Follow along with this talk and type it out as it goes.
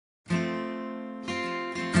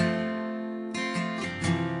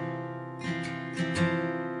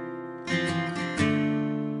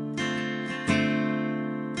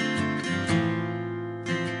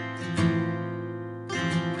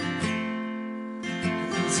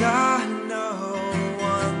I know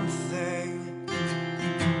one thing,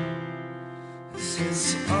 this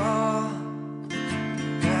is all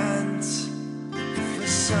meant for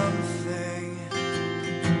something,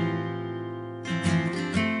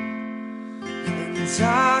 and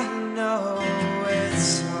I know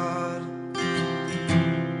it's hard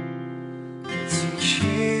to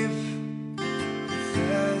keep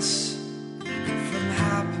this from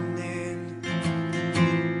happening.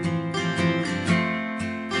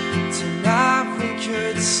 Tonight we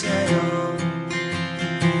could sail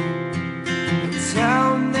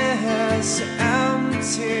down this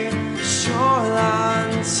empty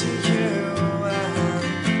shoreline to you,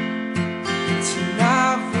 and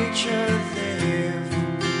tonight we could leave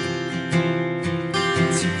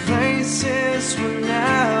to places we'll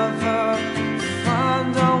never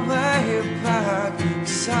find our way back,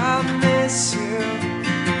 'cause I miss you,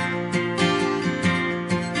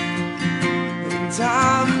 and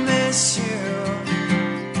I miss you,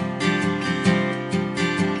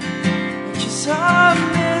 'cause I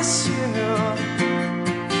miss you,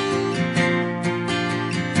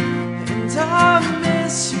 and I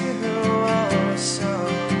miss you oh so.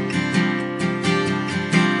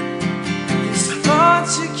 These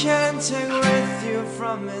thoughts you can't take with you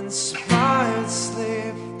from inspired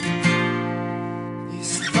sleep,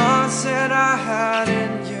 these thoughts that I had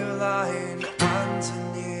in